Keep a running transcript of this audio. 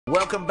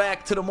Welcome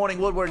back to the Morning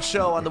Woodward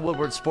Show on the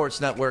Woodward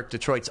Sports Network,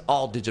 Detroit's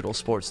all-digital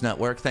sports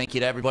network. Thank you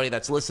to everybody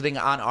that's listening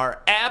on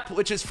our app,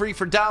 which is free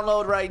for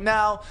download right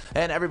now,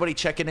 and everybody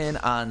checking in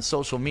on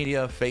social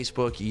media,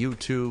 Facebook,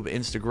 YouTube,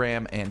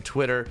 Instagram, and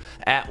Twitter,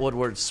 at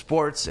Woodward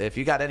Sports. If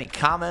you got any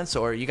comments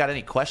or you got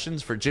any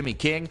questions for Jimmy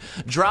King,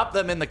 drop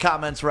them in the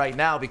comments right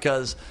now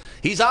because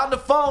he's on the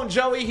phone,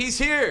 Joey. He's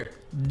here.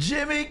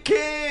 Jimmy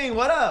King,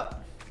 what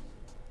up?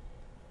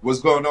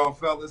 What's going on,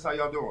 fellas? How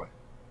y'all doing?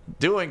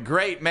 Doing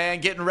great,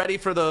 man. Getting ready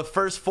for the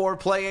first 4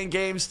 play-in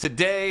games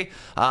today,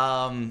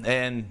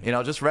 and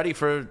just ready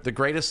for the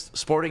greatest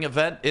sporting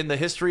event in the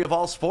history of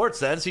all sports,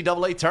 the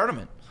NCAA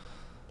tournament.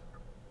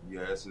 Yeah,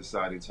 it's an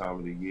exciting time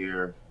of the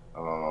year.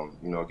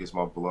 It gets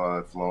my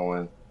blood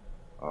flowing.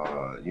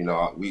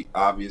 We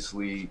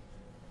obviously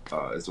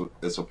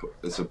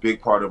it's a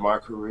big part of my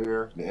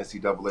career. The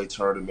NCAA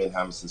tournament,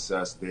 having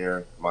success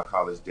there, my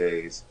college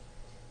days.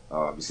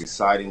 It's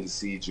exciting to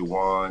see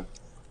Juwan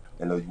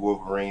and the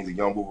Wolverines, the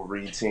young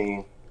Wolverine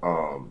team,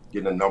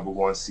 getting a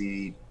 #1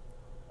 seed.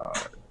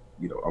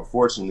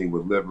 Unfortunately,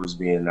 with Livers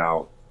being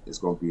out, it's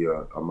going to be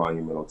a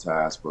monumental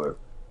task. But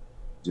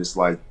just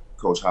like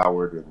Coach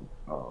Howard and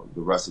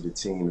the rest of the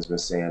team has been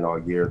saying all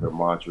year, their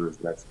mantra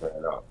is next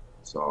man up.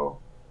 So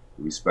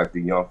we expect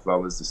the young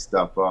fellas to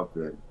step up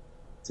and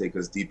take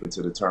us deep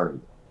into the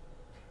tournament.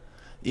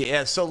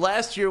 Yeah, so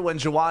last year when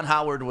Juwan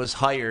Howard was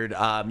hired,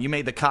 you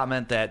made the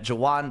comment that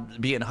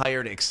Juwan being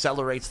hired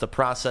accelerates the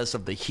process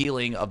of the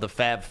healing of the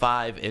Fab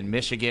Five in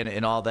Michigan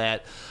and all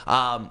that.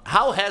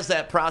 How has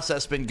that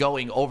process been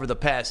going over the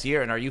past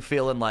year, and are you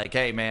feeling like,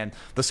 hey, man,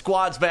 the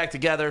squad's back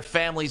together,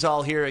 family's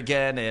all here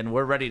again, and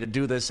we're ready to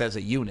do this as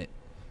a unit?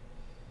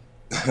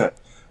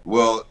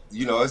 Well,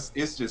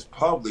 it's just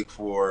public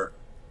for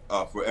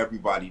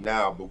everybody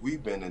now, but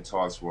we've been in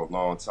talks for a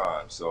long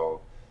time.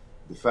 So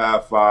the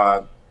Fab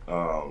Five,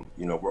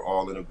 we're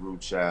all in a group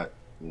chat.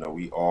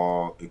 We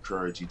all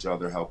encourage each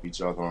other, help each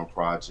other on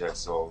projects.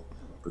 So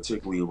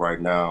particularly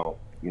right now,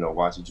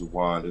 watching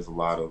Juwan, there's a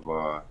lot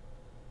of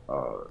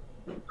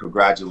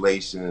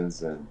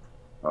congratulations and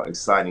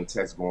exciting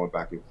texts going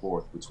back and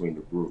forth between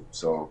the group.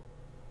 So,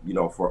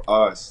 for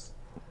us,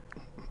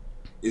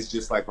 it's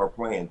just like our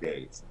playing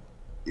days.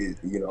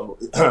 It's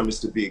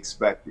to be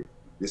expected.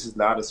 This is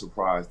not a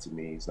surprise to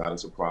me. It's not a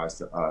surprise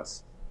to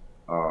us.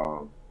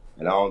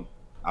 And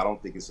I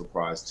don't think it's a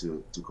surprise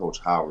to Coach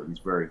Howard. He's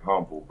very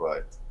humble,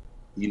 but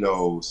he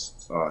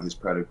knows his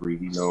pedigree.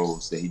 He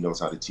knows that he knows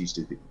how to teach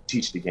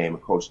the game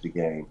and coach the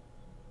game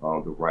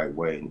the right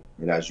way.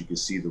 And as you can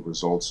see, the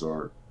results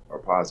are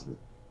positive.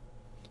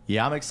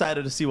 Yeah, I'm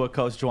excited to see what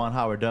Coach Juwan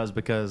Howard does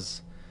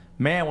because,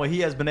 man, what he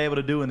has been able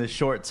to do in this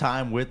short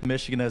time with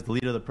Michigan as the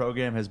leader of the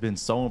program has been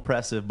so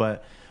impressive.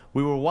 But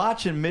we were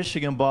watching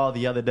Michigan ball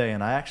the other day,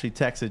 and I actually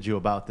texted you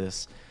about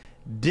this.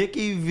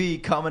 Dickie V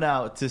coming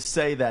out to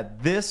say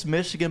that this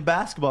Michigan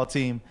basketball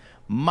team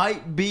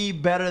might be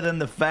better than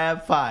the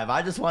Fab Five.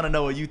 I just want to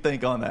know what you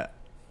think on that.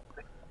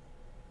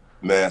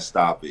 Man,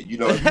 stop it. You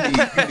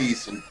need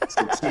some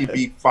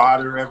TV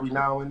fodder every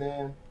now and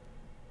then.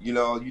 You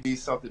need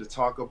something to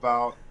talk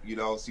about.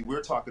 See,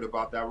 we're talking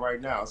about that right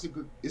now.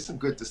 It's a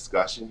good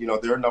discussion.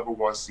 They're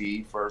 #1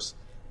 seed, first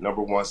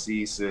 #1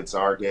 seed since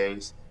our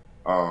days.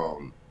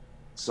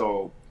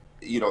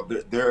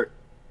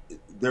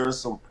 There are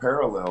some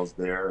parallels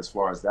there as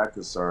far as that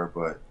concerned,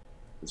 but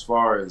as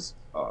far as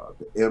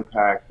the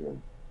impact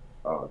and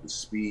the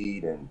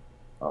speed and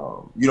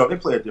they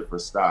play a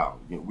different style.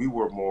 We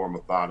were more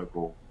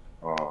methodical.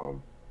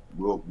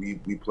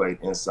 We played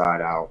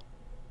inside out.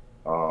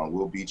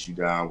 We'll beat you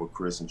down with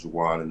Chris and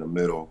Juwan in the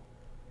middle,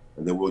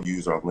 and then we'll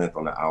use our length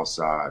on the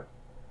outside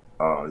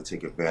to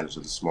take advantage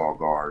of the small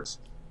guards.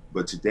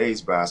 But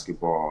today's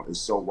basketball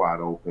is so wide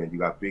open. You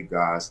got big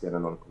guys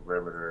standing on the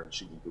perimeter and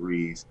shooting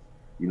threes.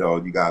 You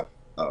got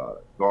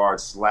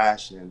guards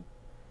slashing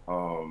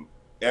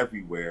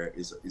everywhere.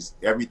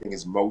 Everything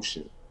is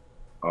motion.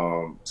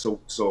 So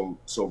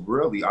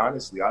really,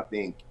 honestly, I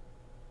think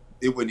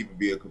it wouldn't even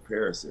be a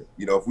comparison.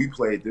 If we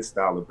played this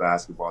style of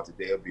basketball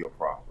today, it'd be a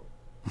problem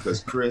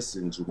because Chris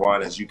and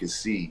Juwan, as you can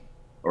see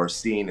or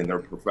seen in their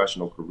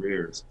professional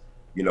careers,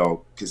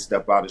 can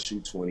step out and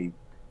shoot 20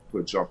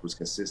 foot jumpers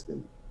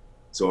consistently.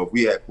 So if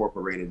we had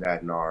incorporated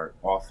that in our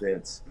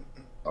offense,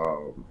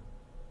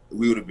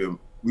 we would have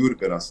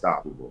been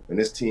unstoppable. And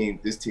this team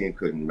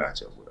couldn't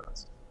match up with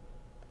us.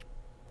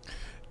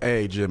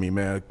 Hey, Jimmy,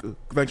 man,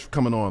 thanks for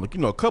coming on.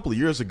 A couple of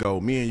years ago,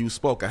 me and you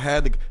spoke. I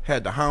had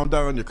to hound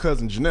down your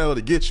cousin Janelle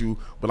to get you,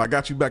 but I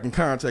got you back in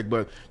contact.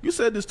 But you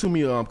said this to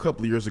me a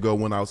couple of years ago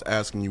when I was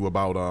asking you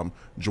about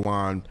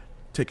Juwan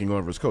taking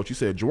over as coach. You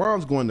said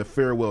Juwan's going to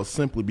fare well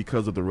simply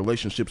because of the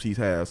relationships he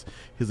has,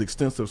 his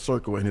extensive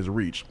circle, and his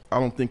reach. I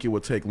don't think it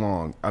would take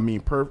long. I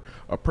mean,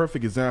 a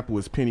perfect example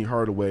is Penny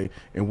Hardaway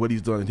and what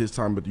he's done in his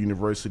time at the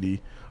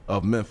University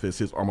of Memphis,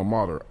 his alma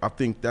mater. I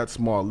think that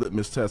small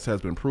litmus test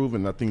has been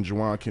proven. I think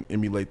Juwan can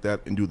emulate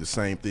that and do the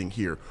same thing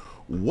here.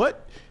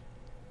 What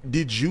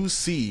did you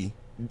see,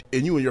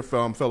 and you and your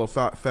fellow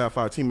Fab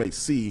Five teammates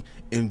see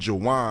in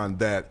Juwan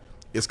that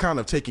is kind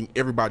of taking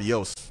everybody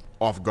else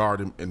off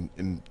guard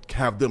and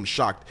have them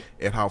shocked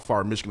at how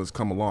far Michigan has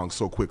come along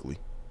so quickly?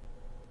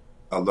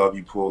 I love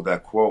you pulled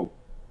that quote.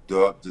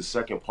 The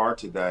second part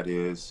to that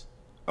is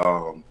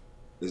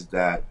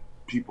that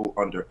people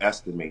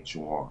underestimate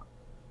Juwan.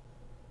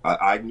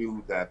 I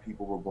knew that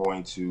people were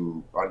going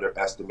to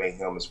underestimate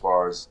him as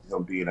far as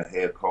him being a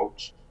head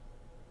coach,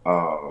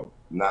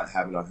 not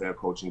having a head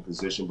coaching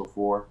position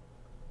before,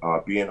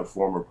 being a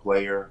former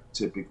player.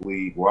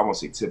 Typically, well, I won't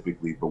say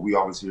typically, but we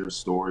always hear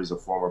stories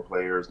of former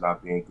players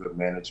not being good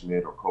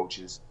management or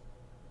coaches.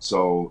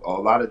 So a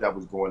lot of that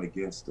was going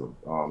against him.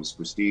 It's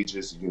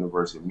prestigious, the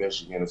University of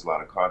Michigan. There's a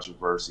lot of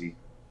controversy,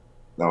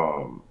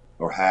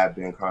 or had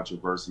been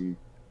controversy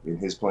in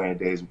his playing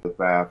days with the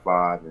Fab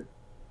Five and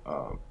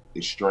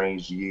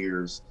estranged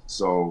years.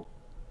 So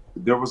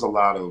there was a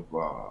lot of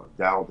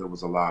doubt. There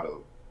was a lot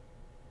of,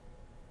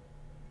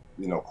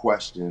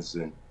 questions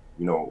and,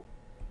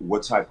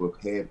 what type of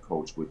head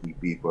coach would he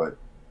be? But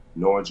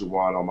knowing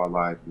Juwan all my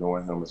life,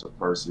 knowing him as a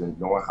person,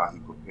 knowing how he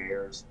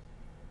prepares,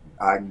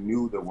 I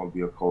knew there wouldn't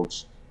be a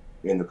coach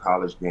in the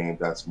college game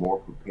that's more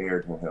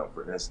prepared than him.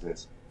 For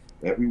instance,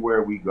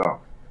 everywhere we go,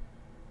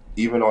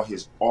 even on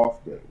his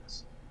off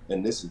days,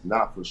 and this is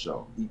not for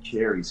show, he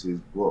carries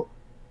his book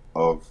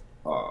of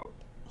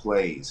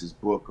plays, his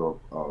book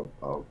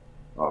of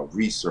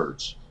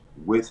research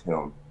with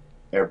him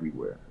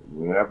everywhere.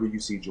 Whenever you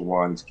see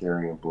Juwan, he's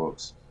carrying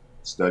books,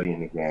 studying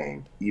the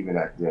game, even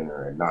at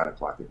dinner at 9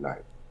 o'clock at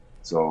night.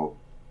 So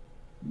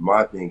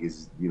my thing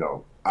is,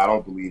 I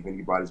don't believe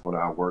anybody's going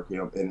to outwork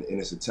him, and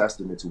it's a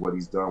testament to what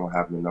he's done with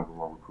having the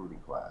 #1 recruiting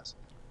class.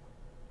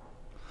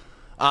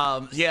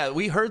 Yeah,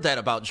 we heard that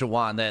about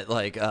Juwan, that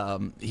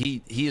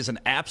he is an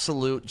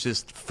absolute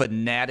just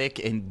fanatic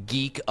and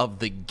geek of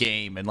the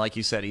game. And like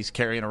you said, he's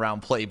carrying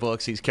around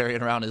playbooks. He's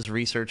carrying around his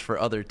research for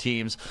other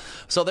teams.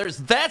 So there's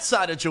that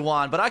side of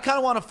Juwan. But I kind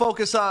of want to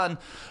focus on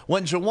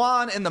when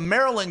Juwan and the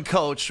Maryland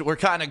coach were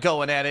kind of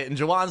going at it. And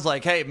Juwan's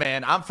like, hey,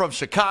 man, I'm from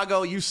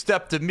Chicago. You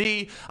step to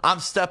me. I'm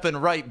stepping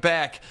right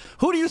back.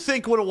 Who do you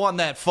think would have won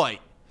that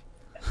fight?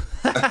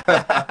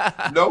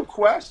 No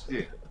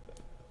question.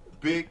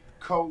 Big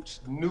Coach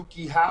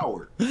Nuki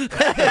Howard. He would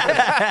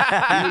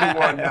have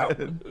won that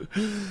one.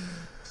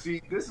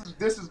 See, this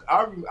is.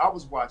 I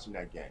was watching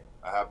that game.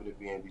 I happened to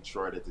be in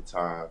Detroit at the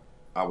time.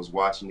 I was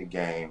watching the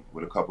game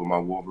with a couple of my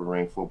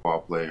Wolverine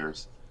football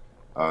players,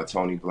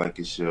 Tony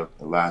Blankenship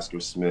and Lasker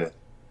Smith,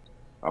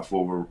 our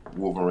former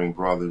Wolverine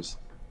brothers.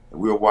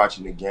 And we were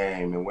watching the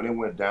game, and when it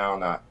went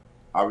down, I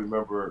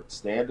remember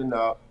standing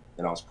up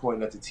and I was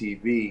pointing at the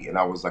TV, and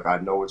I was like, I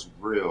know it's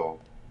real,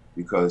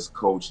 because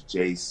Coach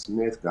Jay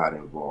Smith got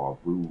involved,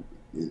 who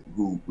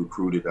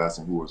recruited us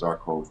and who was our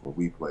coach when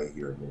we played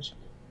here in Michigan.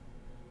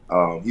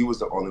 He was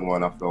the only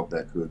one I felt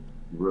that could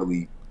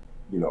really,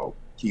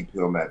 keep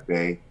him at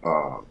bay,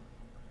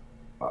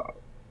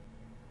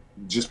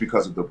 just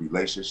because of the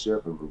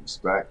relationship and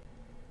respect.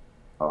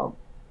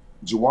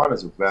 Juwan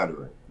is a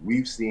veteran.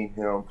 We've seen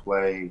him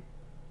play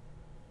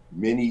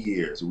many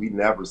years. We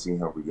never seen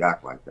him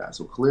react like that.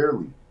 So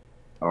clearly,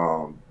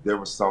 there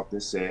was something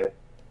said,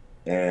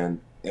 and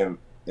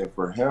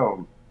for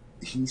him,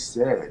 he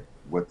said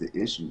what the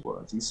issue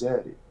was. He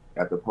said it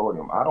at the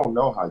podium. I don't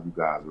know how you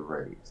guys were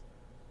raised.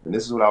 And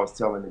this is what I was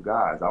telling the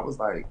guys. I was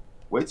like,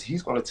 wait,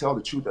 he's going to tell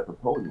the truth at the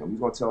podium. He's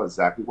going to tell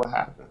exactly what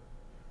happened.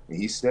 And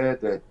he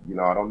said that,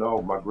 I don't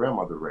know, my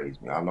grandmother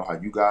raised me. I don't know how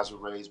you guys were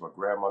raised. My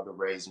grandmother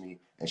raised me,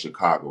 and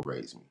Chicago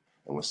raised me.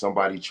 And when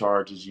somebody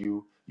charges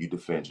you, you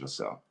defend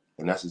yourself.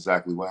 And that's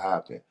exactly what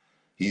happened.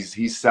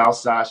 He's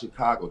Southside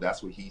Chicago.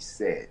 That's what he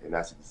said. And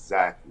that's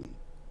exactly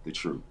the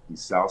truth.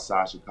 He's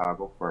Southside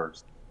Chicago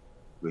first,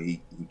 but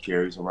he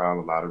carries around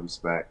a lot of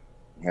respect,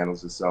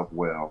 handles himself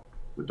well,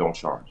 but don't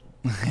charge him.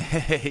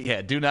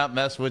 Yeah, do not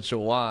mess with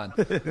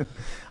Juwan.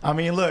 I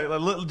mean,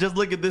 look, just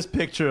look at this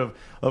picture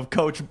of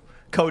Coach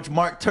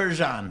Mark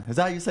Turgeon. Is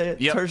that how you say it?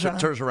 Yep, Turgeon.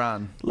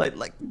 Turgeon.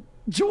 Like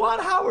Juwan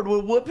Howard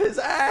would whoop his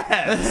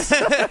ass.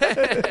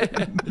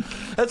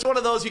 That's one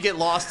of those you get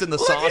lost in the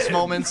sauce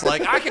moments.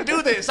 Like, I can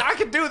do this. I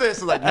can do this.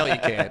 It's like, no, you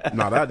can't.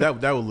 No,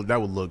 that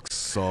would look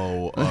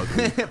so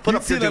ugly. Put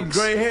up See them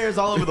gray hairs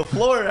all over the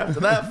floor after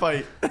that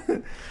fight.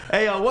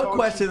 Hey, what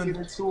question? Get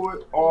into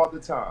it all the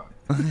time.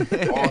 All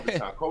the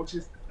time.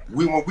 Coaches,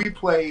 when we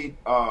played,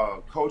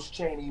 Coach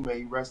Chaney, may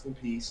he rest in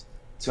peace,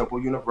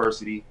 Temple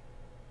University,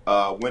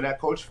 when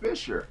at Coach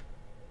Fisher,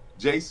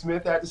 Jay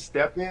Smith had to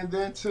step in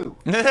then too.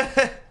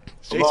 Jay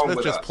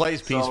Smith just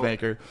plays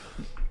peacemaker.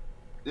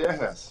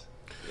 Yes.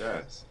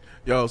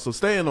 Yo, so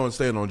staying on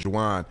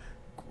Juwan.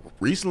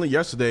 Recently,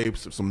 yesterday,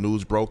 some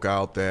news broke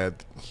out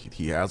that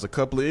he has a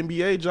couple of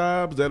NBA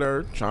jobs that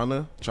are trying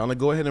to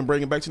go ahead and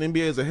bring him back to the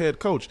NBA as a head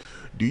coach.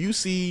 Do you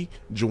see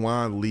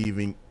Juwan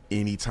leaving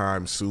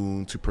anytime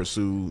soon to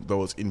pursue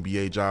those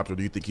NBA jobs, or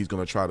do you think he's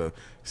going to try to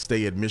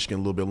stay at Michigan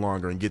a little bit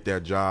longer and get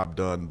that job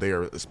done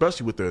there,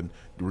 especially with the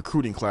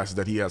recruiting classes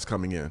that he has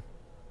coming in?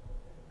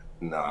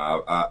 No,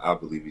 I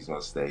believe he's going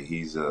to stay.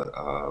 He's a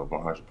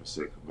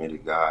 100%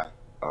 committed guy.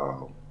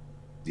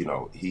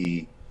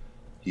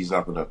 He's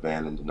not going to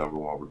abandon the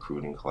 #1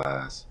 recruiting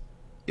class.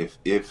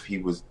 if he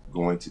was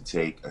going to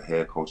take a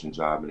head coaching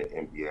job in the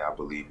NBA, I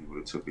believe he would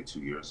have took it 2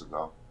 years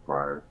ago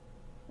prior.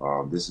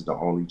 This is the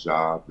only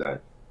job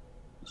that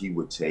he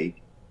would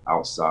take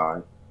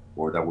outside,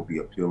 or that would be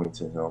appealing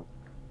to him,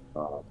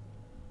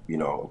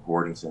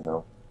 according to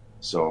him.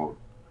 So,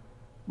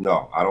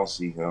 no, I don't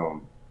see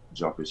him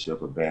jumping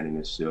ship,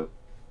 abandoning ship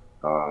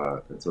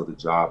until the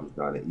job is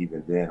done. And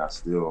even then, I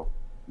still,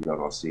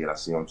 don't see it. I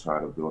see him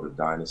trying to build a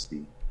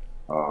dynasty,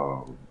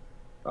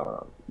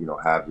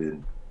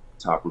 having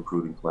top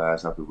recruiting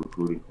class after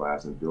recruiting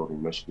class and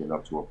building Michigan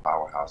up to a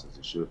powerhouse as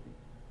it should be.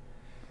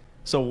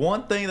 So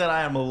one thing that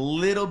I am a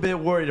little bit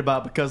worried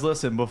about, because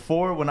listen,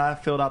 before when I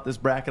filled out this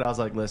bracket, I was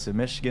like, listen,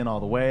 Michigan all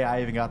the way.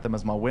 I even got them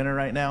as my winner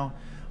right now.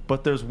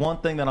 But there's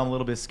one thing that I'm a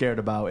little bit scared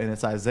about, and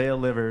it's Isaiah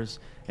Livers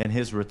and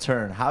his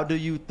return. How do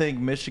you think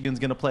Michigan's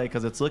going to play?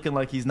 Because it's looking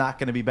like he's not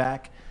going to be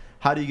back.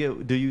 How do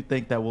you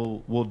think that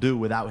we'll do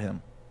without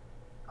him?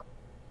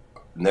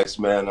 Next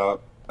man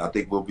up. I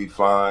think we'll be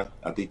fine.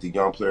 I think the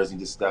young players need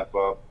to step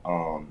up.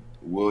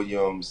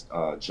 Williams,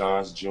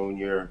 Johns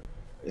Jr.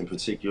 in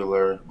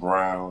particular,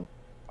 Brown.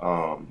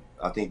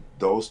 I think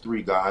those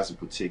three guys in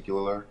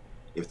particular,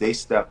 if they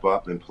step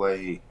up and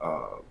play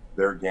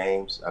their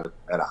games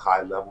at a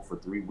high level for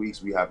 3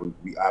 weeks, we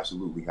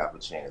absolutely have a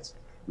chance.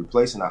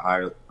 Replacing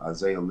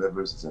Isaiah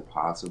Livers is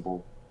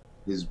impossible.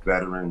 His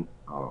veteran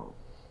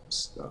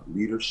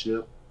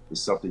leadership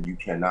is something you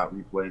cannot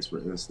replace. For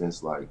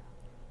instance, like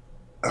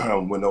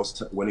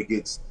when it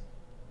gets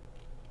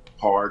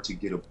hard to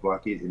get a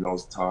bucket in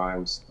those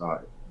times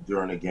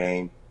during a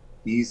game,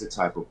 he's the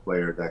type of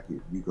player that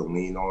you can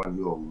lean on.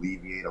 He'll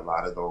alleviate a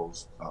lot of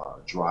those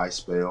dry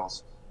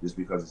spells just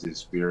because of his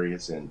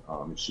experience and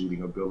his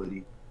shooting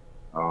ability.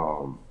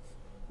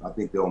 I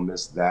think they'll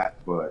miss that,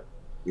 but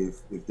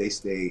if they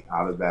stay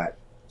out of that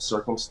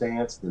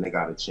circumstance, then they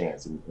got a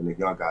chance, and the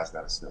young guys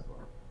got to step up.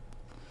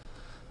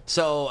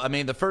 So, I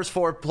mean, the first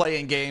 4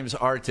 play-in games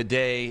are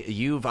today.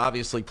 You've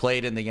obviously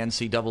played in the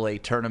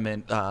NCAA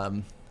tournament.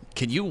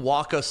 Can you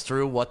walk us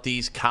through what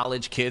these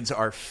college kids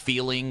are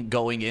feeling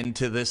going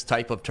into this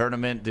type of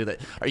tournament?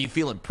 Are you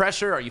feeling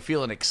pressure? Are you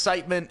feeling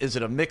excitement? Is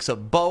it a mix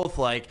of both?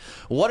 Like,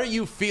 what are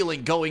you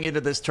feeling going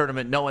into this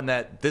tournament, knowing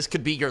that this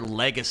could be your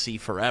legacy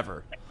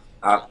forever?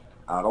 I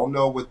don't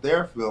know what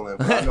they're feeling,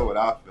 but I know what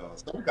I feel.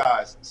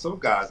 Some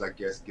guys, I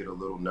guess, get a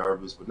little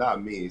nervous, but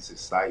not me. It's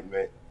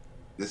excitement.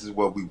 This is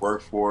what we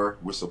work for.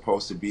 We're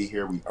supposed to be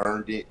here. We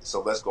earned it.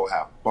 So let's go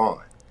have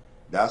fun.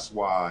 That's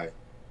why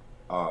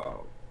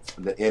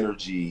the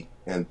energy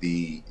and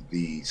the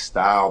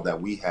style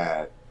that we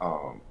had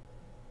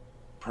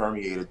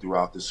permeated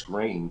throughout the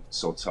screen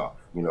so tough,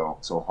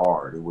 so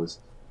hard. It was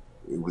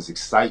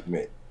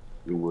excitement.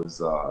 It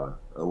was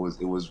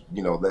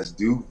let's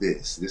do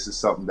this. This is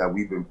something that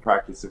we've been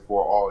practicing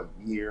for all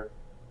year.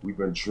 We've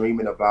been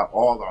dreaming about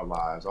all our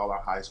lives, all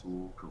our high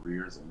school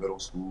careers and middle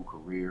school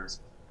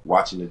careers,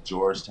 watching the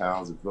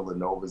Georgetowns and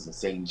Villanovas and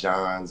St.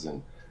 John's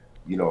and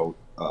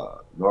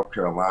North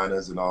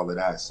Carolinas and all of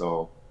that.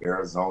 So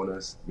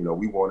Arizona's,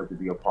 we wanted to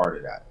be a part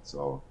of that.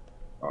 So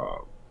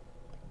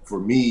for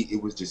me,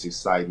 it was just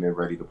excitement,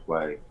 ready to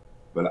play.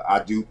 But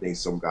I do think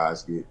some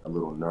guys get a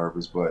little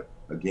nervous. But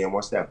again,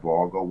 once that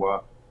ball go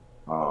up,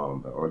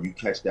 or you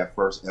catch that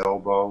first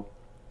elbow,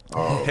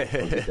 or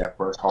get that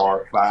first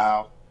hard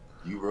foul,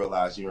 you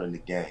realize you're in the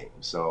game.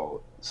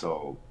 So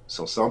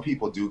some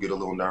people do get a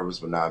little nervous,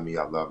 but not me.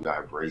 I love it.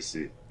 I embrace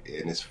it,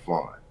 and it's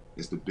fun.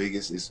 It's the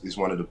biggest. It's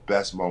one of the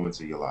best moments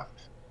of your life.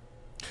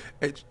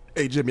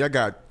 Hey, Jimmy, I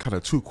got kind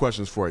of 2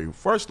 questions for you.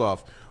 First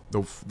off,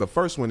 the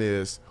first one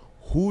is,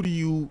 who do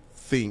you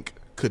think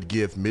could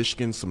give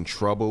Michigan some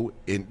trouble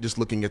in just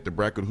looking at the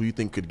bracket? Who do you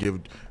think could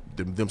give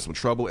them some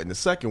trouble? And the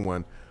second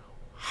one,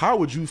 how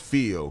would you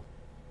feel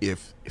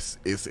if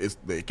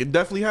it can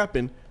definitely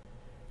happen,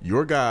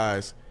 your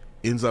guys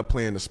ends up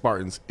playing the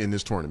Spartans in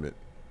this tournament?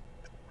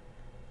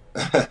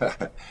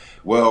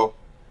 Well,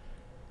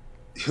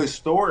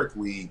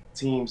 historically,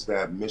 teams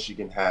that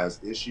Michigan has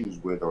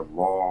issues with are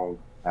long,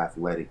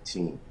 athletic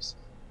teams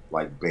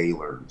like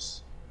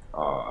Baylor's,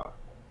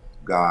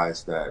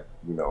 guys that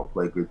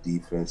play good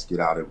defense, get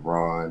out and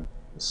run,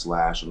 and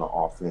slash on the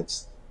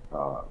offense,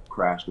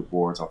 crash the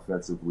boards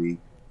offensively.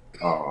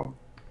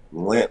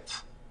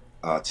 Length,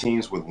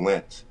 teams with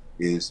length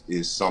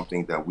is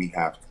something that we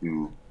have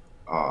to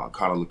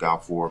kind of look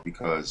out for,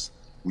 because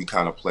we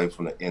kind of play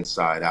from the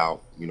inside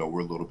out. We're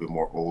a little bit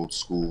more old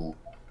school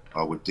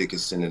with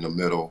Dickinson in the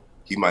middle.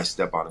 He might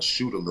step out and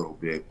shoot a little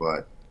bit,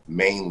 but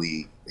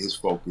mainly his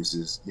focus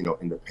is,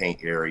 in the paint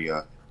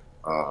area,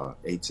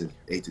 8 to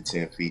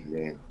 10 feet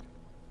in.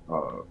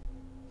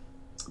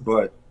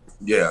 But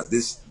yeah,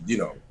 this,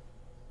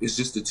 it's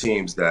just the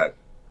teams that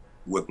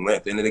with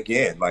length. And then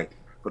again, like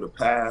for the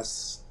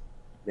past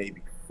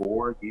maybe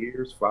 4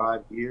 years,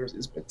 5 years,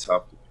 it's been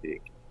tough to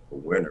pick a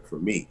winner for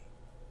me,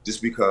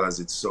 just because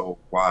it's so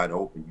wide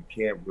open. You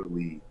can't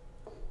really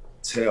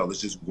tell.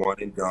 It's just one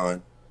and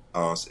done.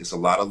 It's a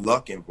lot of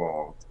luck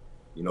involved.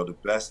 The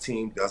best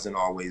team doesn't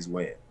always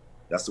win.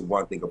 That's the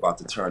one thing about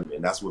the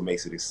tournament. That's what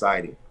makes it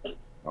exciting.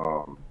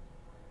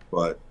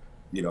 But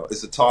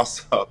it's a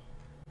toss-up.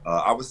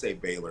 I would say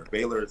Baylor.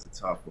 Baylor is a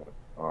tough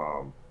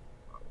one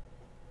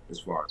as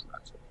far as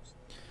matchups.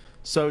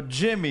 So,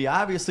 Jimmy,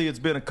 obviously it's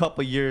been a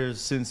couple years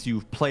since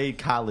you've played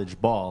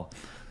college ball,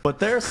 but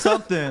there's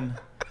something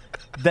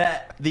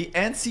that the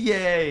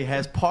NCAA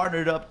has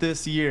partnered up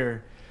this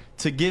year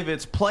to give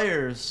its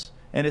players,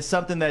 and it's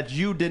something that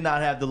you did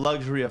not have the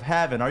luxury of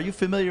having. Are you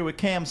familiar with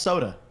Cam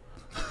Soda?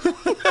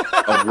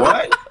 A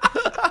what?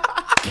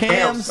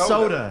 Cam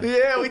Soda.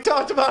 Yeah, we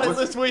talked about it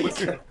this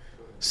week.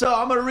 So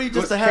I'm gonna read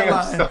just the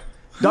headline.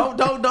 Don't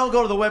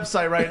go to the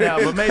website right now,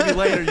 but maybe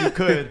later you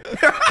could.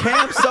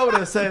 Cam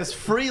Soda says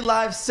free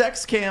live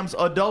sex cams,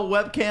 adult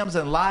webcams,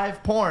 and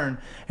live porn.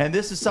 And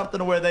this is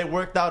something where they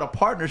worked out a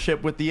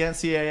partnership with the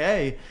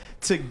NCAA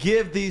to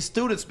give these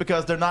students,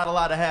 because they're not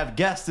allowed to have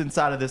guests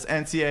inside of this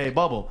NCAA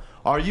bubble.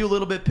 Are you a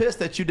little bit pissed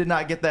that you did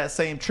not get that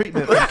same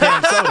treatment from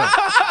Cam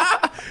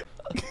Soda?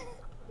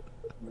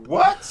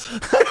 What?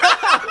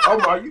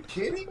 Oh, are you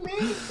kidding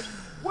me?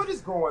 What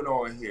is going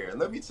on here?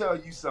 Let me tell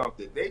you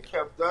something. They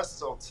kept us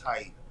so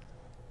tight,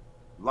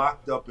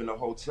 locked up in a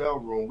hotel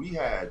room. We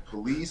had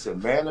police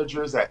and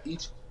managers at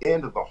each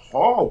end of the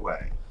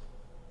hallway.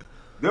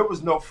 There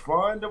was no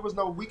fun.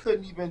 We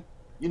couldn't even,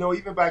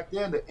 even back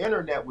then, the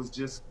internet was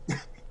just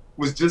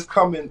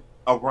coming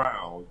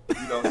around,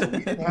 so we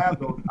didn't have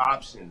those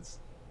options.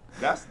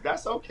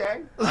 That's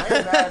okay. I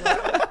ain't mad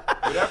at it.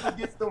 Whatever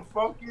gets them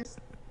focused,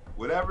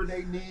 whatever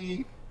they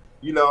need.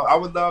 I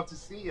would love to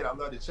see it. I'd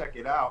love to check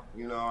it out.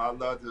 I'd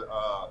love to,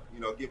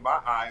 get my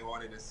eye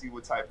on it and see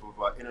what type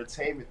of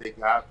entertainment they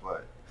got.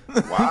 But,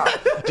 wow.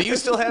 Do you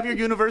still have your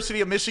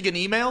University of Michigan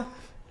email?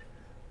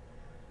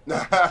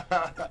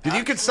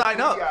 You could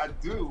sign up. Yeah, I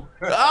do.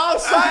 Oh,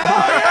 sign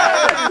up!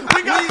 Yeah.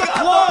 We got the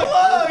plug!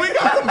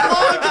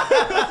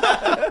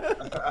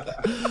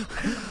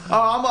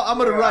 Oh, I'm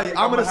gonna write.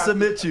 I'm gonna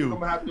submit you. I'm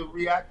gonna have to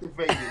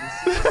reactivate it and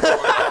see what's going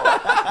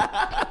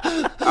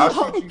on. I'll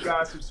shoot you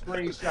guys some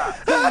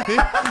screenshots.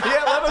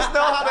 Yeah, let us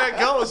know how that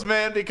goes,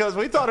 man, because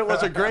we thought it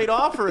was a great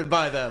offering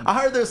by them. I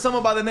heard there's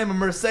someone by the name of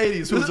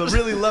Mercedes who's a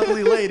really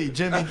lovely lady,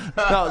 Jimmy.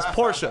 No, it's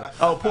Porsche.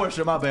 Oh,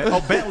 Porsche, my bad. Oh,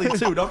 Bentley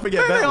too. Don't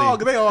forget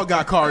Bentley. They all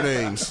got car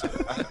names.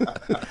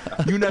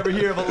 You never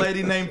hear of a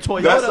lady named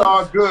Toyota? That's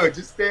all good.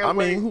 Just stay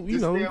away. You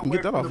can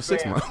get that off of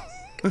 6 months.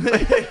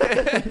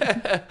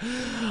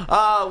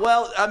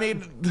 Well, I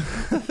mean,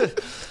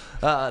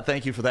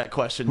 thank you for that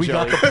question, We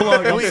Joey. got the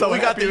plug. we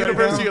got the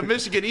University of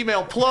Michigan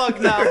email plug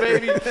now,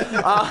 baby.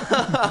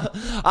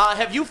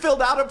 Have you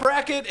filled out a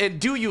bracket, and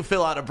do you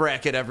fill out a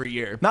bracket every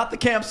year? Not the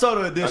Camp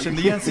Soda edition,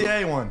 the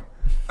NCAA one.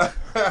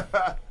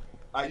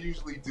 I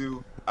usually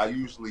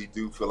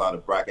do fill out a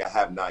bracket. I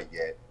have not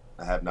yet.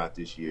 I have not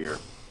this year.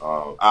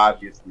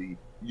 Obviously,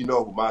 you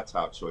know who my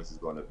top choice is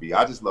going to be.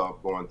 I just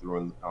love going through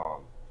and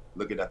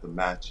looking at the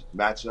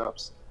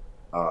matchups,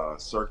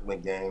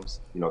 circling games,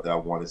 that I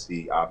want to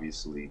see.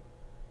 Obviously,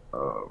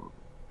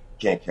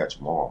 can't catch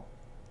them all.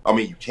 I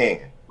mean, you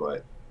can,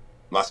 but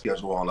my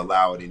schedule won't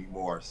allow it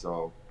anymore.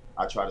 So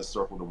I try to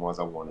circle the ones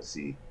I want to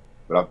see.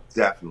 But I'm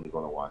definitely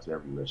going to watch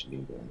every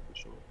Michigan game for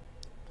sure.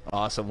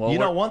 Awesome.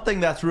 Well, one thing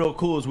that's real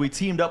cool is we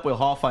teamed up with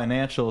Hall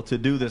Financial to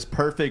do this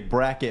perfect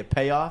bracket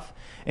payoff.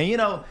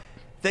 And,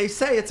 they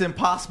say it's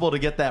impossible to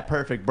get that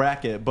perfect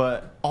bracket,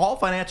 but Hall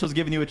Financial is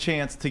giving you a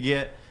chance to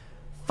get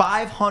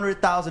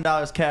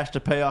 $500,000 cash to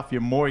pay off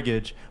your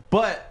mortgage,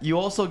 but you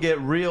also get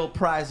real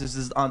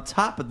prizes on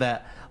top of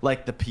that,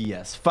 like the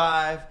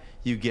PS5,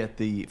 you get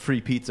the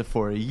free pizza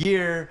for a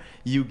year,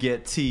 you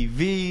get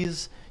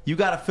TVs. You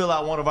got to fill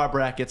out one of our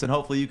brackets, and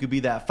hopefully you could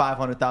be that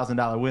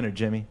 $500,000 winner,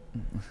 Jimmy.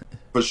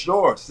 For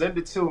sure. Send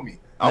it to me.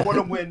 I want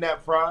to win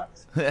that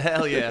prize.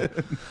 Hell yeah.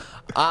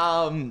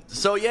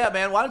 So yeah,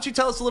 man, why don't you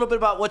tell us a little bit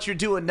about what you're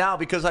doing now?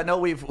 Because I know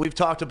we've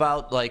talked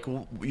about like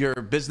your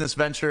business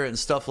venture and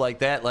stuff like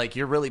that. Like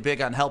you're really big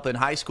on helping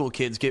high school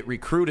kids get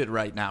recruited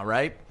right now,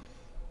 right?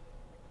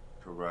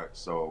 Correct.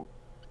 So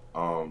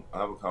I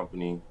have a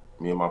company,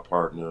 me and my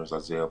partners,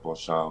 Isaiah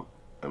Beauchamp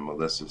and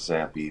Melissa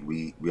Sampe.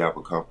 We have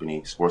a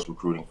company, sports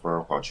recruiting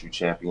firm called True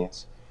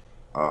Champions.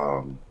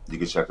 You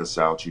can check us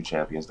out,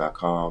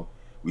 truechampions.com.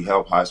 We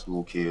help high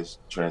school kids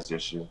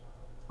transition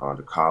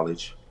to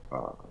college.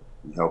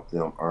 We help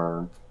them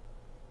earn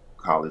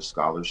college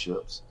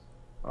scholarships.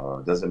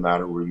 Doesn't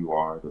matter where you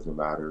are. Doesn't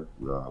matter.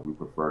 We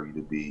prefer you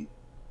to be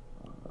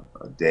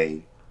a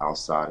day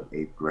outside of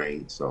 8th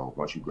grade. So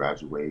once you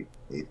graduate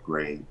 8th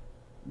grade,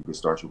 you can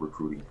start your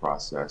recruiting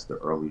process. The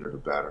earlier, the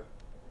better.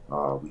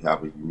 We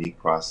have a unique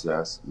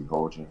process. We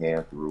hold your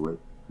hand through it.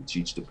 We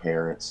teach the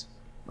parents,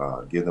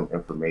 give them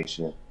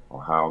information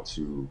on how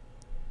to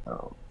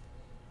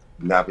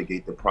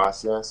navigate the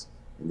process,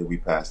 and then we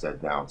pass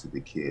that down to the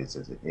kids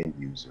as an end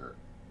user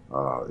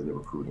in the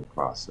recruiting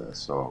process.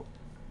 So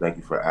thank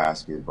you for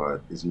asking,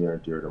 but it's near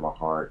and dear to my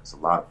heart. It's a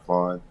lot of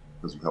fun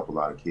because we help a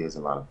lot of kids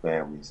and a lot of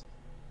families.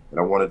 And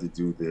I wanted to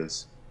do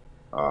this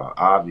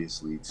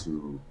obviously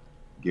to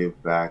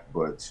give back,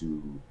 but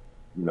to,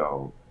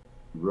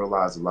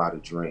 realize a lot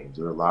of dreams.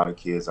 There are a lot of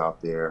kids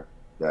out there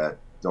that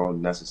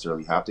don't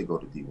necessarily have to go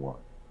to D1.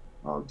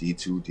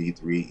 D2,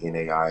 D3,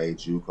 NAIA,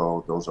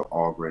 JUCO. Those are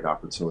all great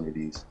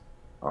opportunities.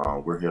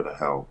 We're here to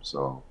help,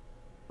 so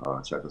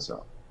check us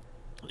out.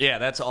 Yeah,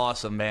 that's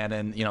awesome, man.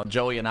 And, you know,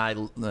 Joey and I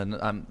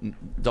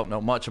don't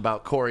know much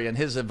about Corey and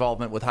his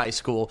involvement with high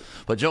school,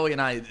 but Joey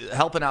and I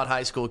helping out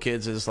high school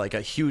kids is like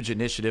a huge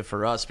initiative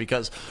for us,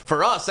 because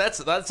for us,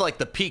 that's like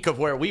the peak of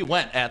where we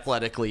went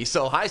athletically.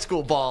 So high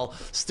school ball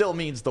still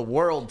means the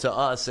world to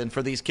us. And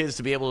for these kids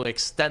to be able to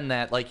extend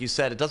that, like you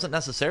said, it doesn't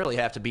necessarily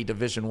have to be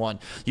Division I.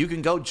 You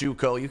can go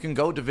JUCO, you can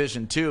go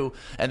Division II,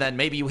 and then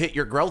maybe you hit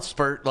your growth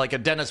spurt like a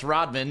Dennis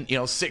Rodman, you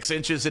know, 6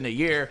 inches in a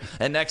year.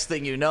 And next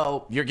thing you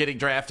know, you're getting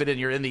drafted and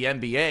you're in the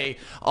NBA,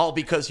 all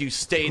because you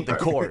stayed the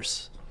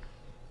course.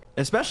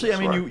 Especially, I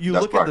mean, you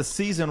look at the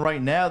season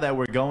right now that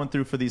we're going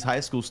through for these high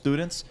school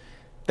students.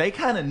 They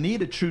kind of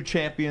need a true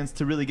champions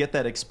to really get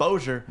that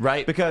exposure,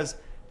 right? Because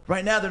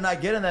right now they're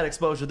not getting that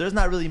exposure. There's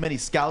not really many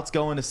scouts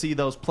going to see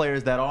those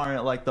players that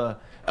aren't like the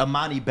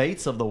Amani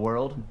Bates of the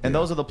world, and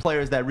those are the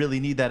players that really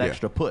need that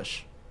extra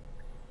push.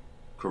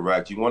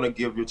 Correct. You want to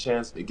give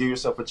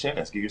yourself a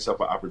chance, give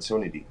yourself an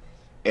opportunity.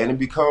 And it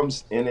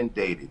becomes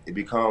inundated. It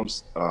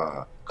becomes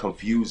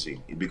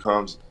confusing. It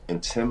becomes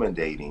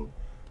intimidating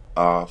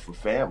for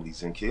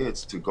families and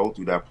kids to go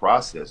through that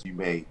process. You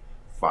may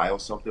file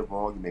something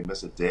wrong. You may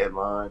miss a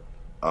deadline.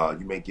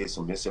 You may get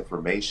some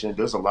misinformation.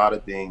 There's a lot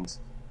of things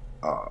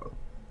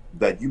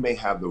that you may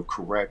have the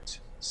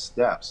correct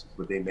steps,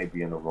 but they may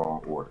be in the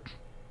wrong order.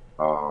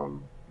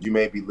 You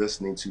may be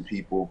listening to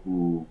people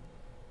who,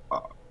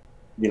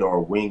 you know, are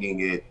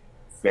winging it.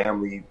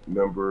 Family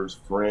members,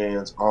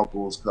 friends,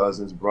 uncles,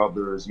 cousins,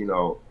 brothers, you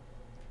know,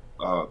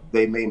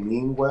 they may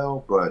mean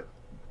well, but,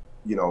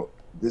 you know,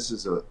 this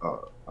is a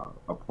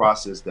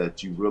process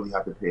that you really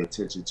have to pay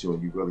attention to,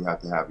 and you really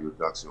have to have your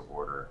ducks in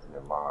order and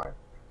in line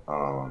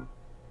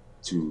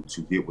to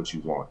get what you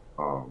want,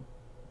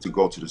 to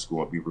go to the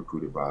school and be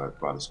recruited by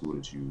the school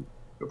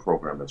the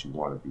program that you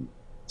want to be.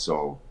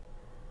 So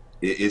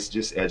it's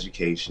just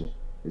education.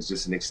 It's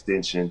just an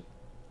extension.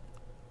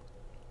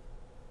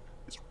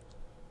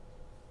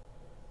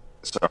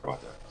 Sorry about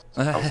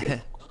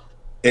that.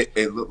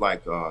 It looked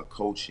like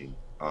coaching.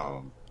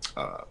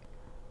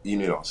 You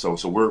know, so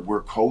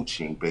we're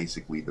coaching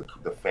basically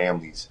the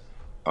families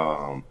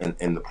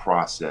in the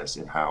process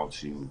and how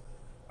to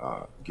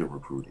get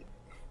recruited.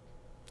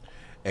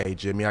 Hey,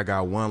 Jimmy, I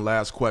got one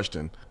last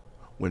question.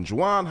 When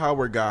Juwan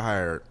Howard got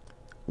hired,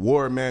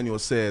 War Emanuel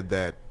said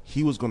that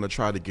he was going to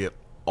try to get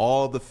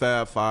all the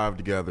Fab Five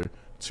together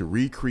to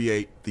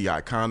recreate the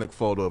iconic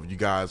photo of you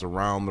guys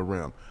around the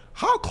rim.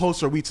 How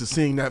close are we to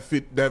seeing that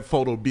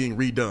photo being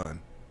redone?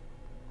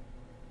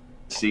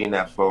 Seeing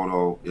that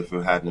photo, if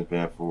it hadn't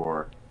been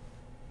for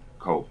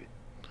COVID.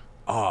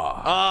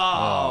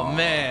 Oh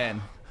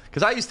man.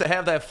 Because I used to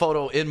have that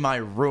photo in my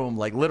room,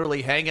 like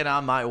literally hanging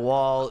on my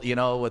wall, you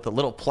know, with a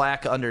little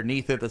plaque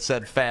underneath it that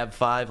said Fab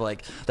Five.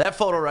 Like, that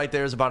photo right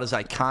there is about as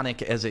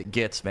iconic as it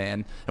gets,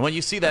 man. And when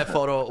you see that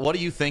photo, what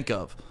do you think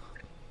of?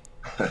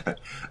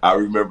 I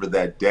remember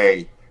that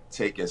day,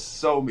 taking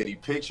so many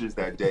pictures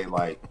that day,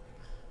 like,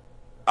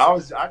 I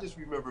just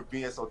remember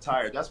being so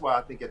tired. That's why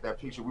I think at that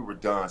picture we were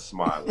done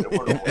smiling. It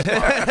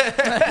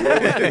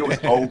was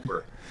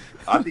over.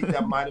 I think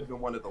that might have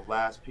been one of the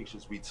last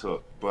pictures we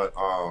took. But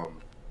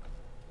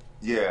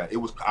yeah, it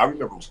was. I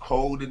remember it was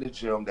cold in the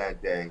gym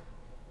that day.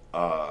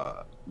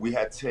 We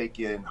had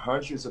taken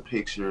hundreds of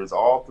pictures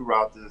all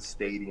throughout the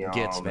stadium.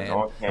 Gets, man.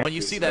 On campus, when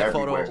you see that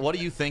everywhere. photo, what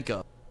do you think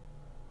of?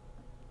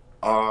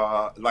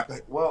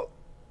 Well,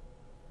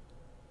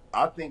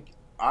 I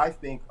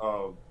think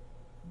of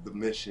the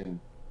mission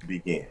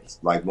begins.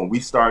 Like when we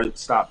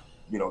stopped,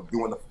 you know,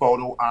 doing the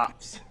photo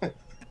ops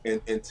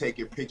and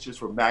taking pictures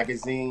for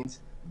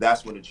magazines,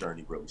 that's when the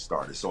journey really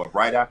started. So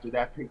right after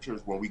that picture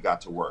is when we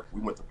got to work.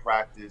 We went to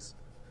practice,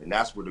 and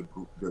that's where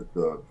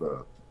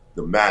the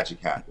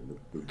magic happened.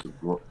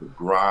 The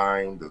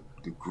grind,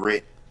 the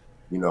grit,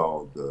 you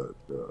know,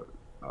 the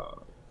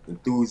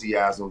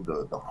enthusiasm,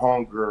 the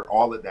hunger,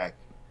 all of that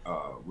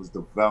was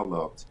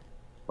developed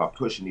by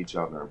pushing each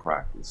other in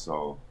practice.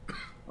 So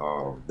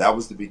that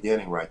was the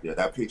beginning right there.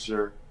 That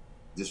picture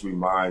just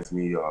reminds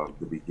me of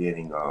the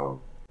beginning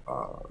of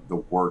the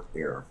work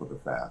era for the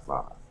Fab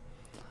Five.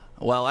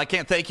 Well, I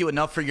can't thank you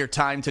enough for your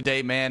time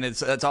today, man.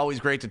 It's always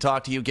great to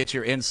talk to you, get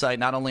your insight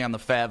not only on the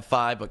Fab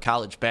Five, but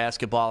college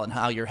basketball and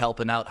how you're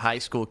helping out high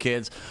school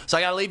kids. So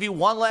I got to leave you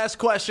one last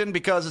question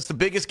because it's the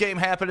biggest game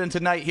happening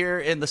tonight here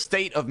in the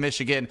state of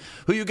Michigan.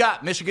 Who you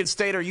got, Michigan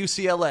State or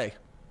UCLA?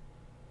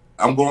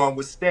 I'm going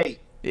with State.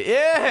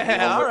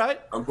 Yeah, all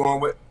right. I'm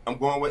going with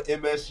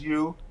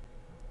MSU.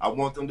 I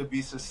want them to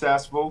be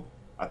successful.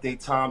 I think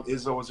Tom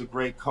Izzo is a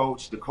great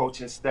coach. The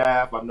coaching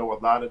staff, I know a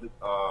lot of the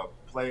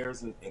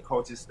players and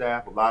coaching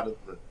staff, a lot of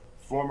the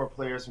former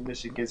players from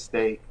Michigan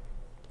State.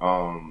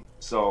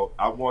 So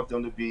I want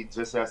them to be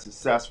just as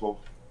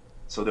successful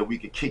so that we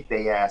can kick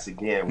their ass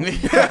again.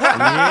 Yeah.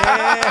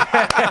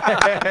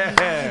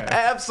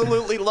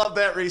 Absolutely love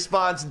that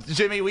response.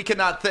 Jimmy, we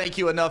cannot thank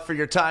you enough for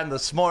your time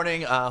this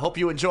morning. Hope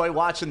you enjoy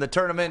watching the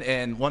tournament.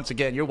 And once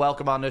again, you're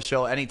welcome on this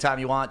show anytime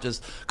you want.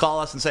 Just call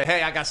us and say,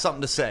 hey, I got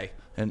something to say.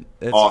 And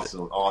it's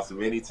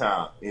awesome.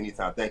 Anytime.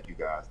 Thank you,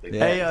 guys.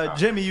 Hey,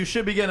 Jimmy, you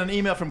should be getting an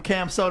email from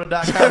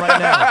camsoda.com right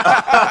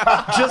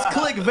now. Just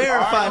click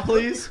verify, right,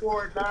 please.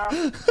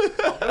 I'm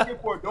looking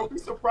for it. Don't be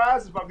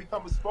surprised if I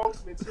become a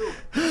spokesman, too.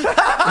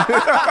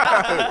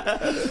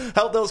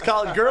 Help those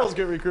college girls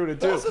get recruited,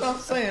 too. That's what I'm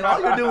saying.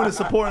 All you're doing is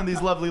supporting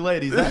these lovely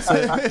ladies. That's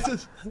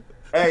it.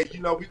 Hey,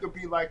 we could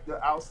be like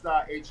the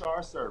outside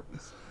HR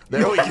service.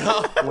 There we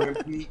go. Twin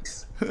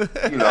Peaks,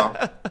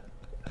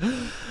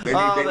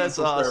 That's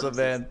awesome,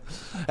 man.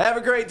 Have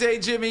a great day,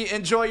 Jimmy.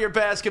 Enjoy your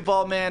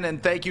basketball, man,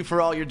 and thank you for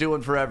all you're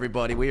doing for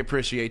everybody. We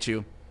appreciate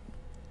you.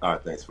 All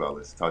right, thanks,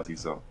 fellas. Talk to you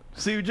soon.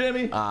 See you,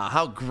 Jimmy.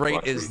 How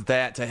great is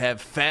that to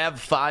have Fab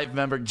Five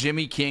member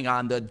Jimmy King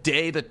on the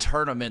day the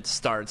tournament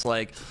starts?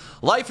 Like,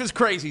 life is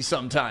crazy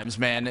sometimes,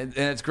 man, and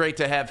it's great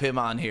to have him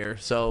on here.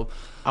 So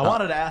I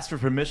wanted to ask for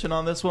permission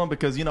on this one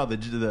because,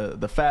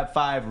 the Fab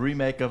Five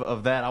remake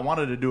of that, I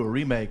wanted to do a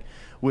remake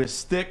with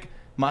Stick,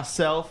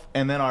 myself,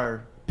 and then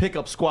our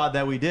pickup squad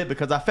that we did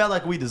because I felt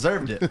like we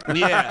deserved it.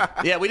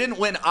 Yeah, we didn't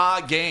win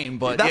a game,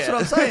 but that's what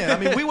I'm saying. I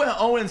mean, we went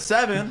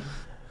 0-7.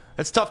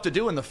 It's tough to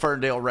do in the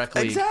Ferndale Rec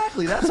League.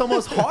 Exactly. That's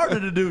almost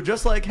harder to do,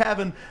 just like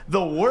having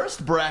the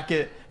worst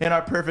bracket in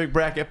our perfect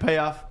bracket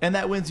payoff, and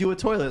that wins you a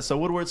toilet. So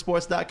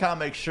woodwardsports.com,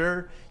 make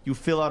sure you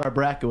fill out our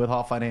bracket with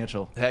Hall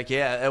Financial. Heck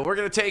yeah. We're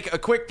going to take a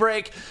quick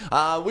break.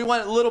 We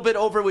went a little bit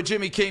over with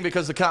Jimmy King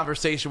because the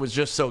conversation was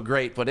just so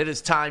great, but it is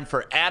time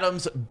for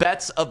Adam's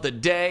Bets of the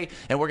Day,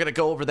 and we're going to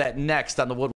go over that next on the Woodward